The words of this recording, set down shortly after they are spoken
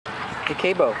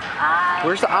Okay, Kabo,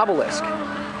 where's the obelisk?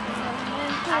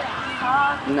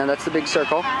 No, that's the big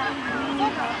circle.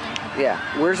 Yeah,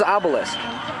 where's the obelisk?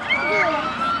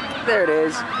 There it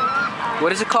is.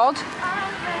 What is it called?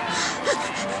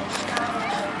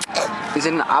 Is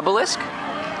it an obelisk?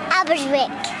 Obelisk.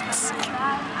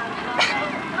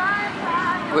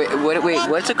 Wait,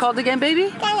 what's it called again,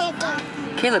 baby?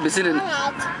 Caleb, is it an...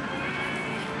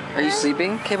 Are you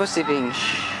sleeping? Cabo's sleeping.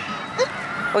 Shh.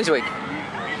 Oh, he's awake.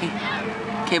 Hey.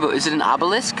 Cabo, is it an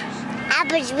obelisk?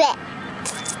 Obelisk.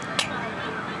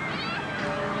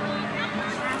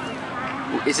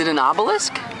 Is it an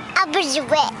obelisk? Obelisk.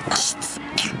 Wow.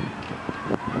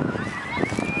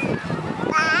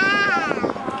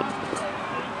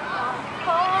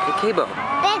 Hey, Cabo.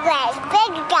 Big ones,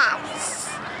 big guys.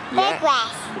 Big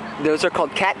ones. Those are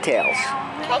called cattails.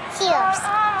 Cattails.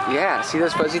 Yeah, see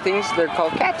those fuzzy things? They're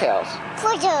called cattails.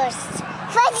 Fuzzies.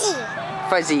 Fuzzy.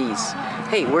 Fuzzies.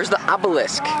 Hey, where's the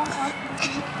obelisk? It's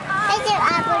an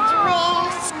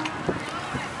obelisk.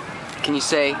 Can you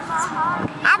say?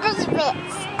 Obelisk.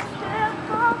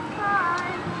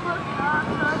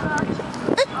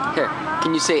 Here,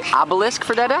 can you say obelisk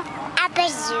for Dada?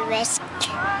 Obelisk.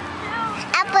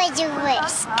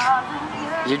 Obelisk.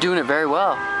 You're doing it very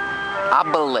well.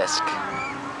 Obelisk.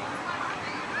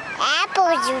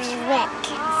 Obelisk.